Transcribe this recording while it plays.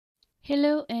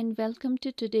Hello and welcome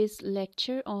to today's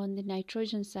lecture on the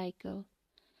nitrogen cycle.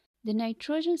 The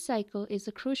nitrogen cycle is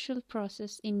a crucial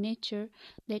process in nature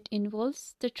that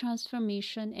involves the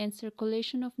transformation and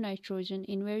circulation of nitrogen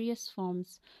in various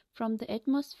forms from the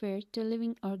atmosphere to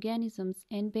living organisms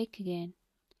and back again.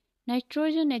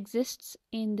 Nitrogen exists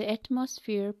in the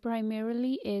atmosphere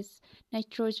primarily as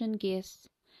nitrogen gas,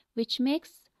 which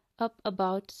makes up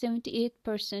about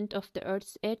 78% of the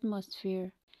Earth's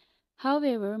atmosphere.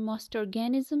 However, most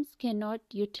organisms cannot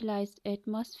utilize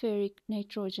atmospheric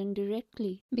nitrogen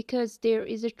directly because there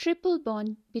is a triple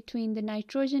bond between the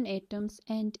nitrogen atoms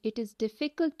and it is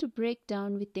difficult to break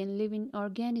down within living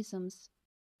organisms.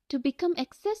 To become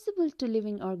accessible to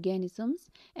living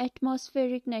organisms,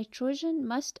 atmospheric nitrogen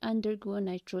must undergo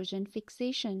nitrogen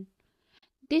fixation.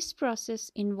 This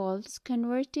process involves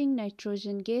converting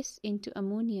nitrogen gas into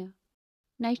ammonia.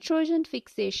 Nitrogen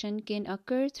fixation can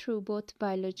occur through both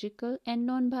biological and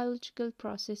non-biological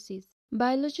processes.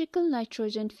 Biological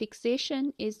nitrogen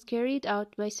fixation is carried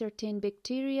out by certain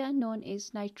bacteria known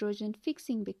as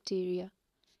nitrogen-fixing bacteria.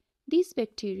 These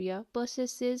bacteria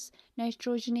possesses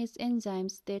nitrogenase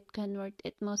enzymes that convert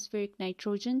atmospheric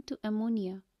nitrogen to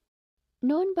ammonia.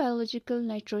 Non-biological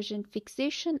nitrogen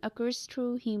fixation occurs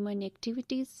through human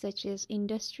activities such as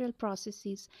industrial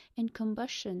processes and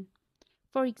combustion.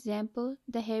 For example,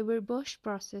 the Haber-Bosch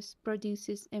process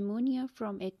produces ammonia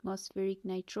from atmospheric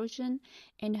nitrogen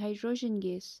and hydrogen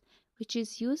gas, which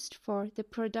is used for the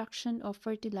production of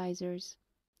fertilizers.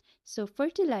 So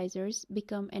fertilizers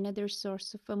become another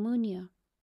source of ammonia.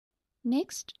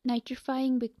 Next,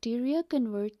 nitrifying bacteria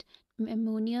convert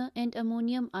ammonia and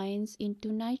ammonium ions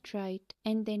into nitrite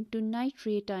and then to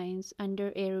nitrate ions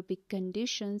under aerobic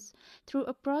conditions through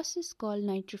a process called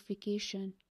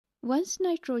nitrification. Once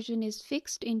nitrogen is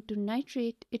fixed into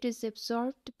nitrate, it is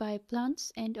absorbed by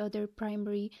plants and other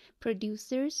primary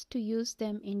producers to use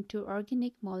them into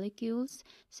organic molecules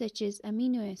such as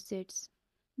amino acids.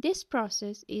 This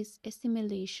process is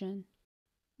assimilation.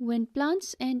 When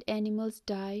plants and animals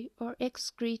die or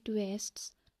excrete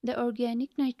wastes, the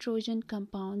organic nitrogen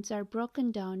compounds are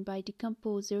broken down by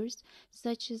decomposers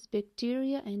such as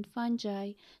bacteria and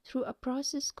fungi through a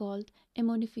process called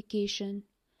ammonification.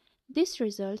 This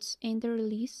results in the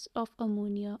release of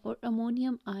ammonia or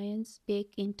ammonium ions back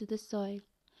into the soil,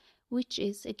 which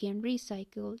is again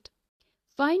recycled.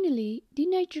 Finally,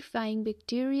 denitrifying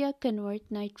bacteria convert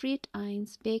nitrate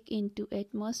ions back into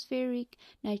atmospheric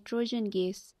nitrogen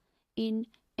gas in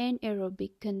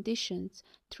anaerobic conditions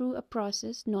through a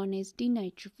process known as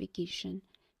denitrification,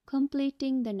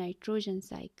 completing the nitrogen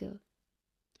cycle.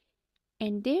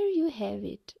 And there you have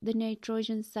it, the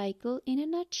nitrogen cycle in a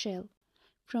nutshell.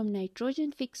 From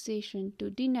nitrogen fixation to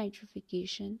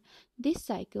denitrification, this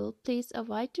cycle plays a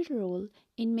vital role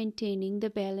in maintaining the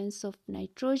balance of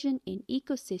nitrogen in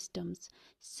ecosystems,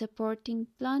 supporting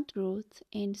plant growth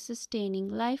and sustaining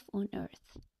life on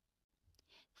Earth.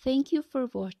 Thank you for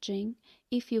watching.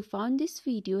 If you found this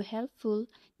video helpful,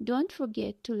 don't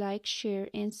forget to like, share,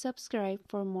 and subscribe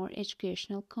for more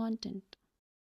educational content.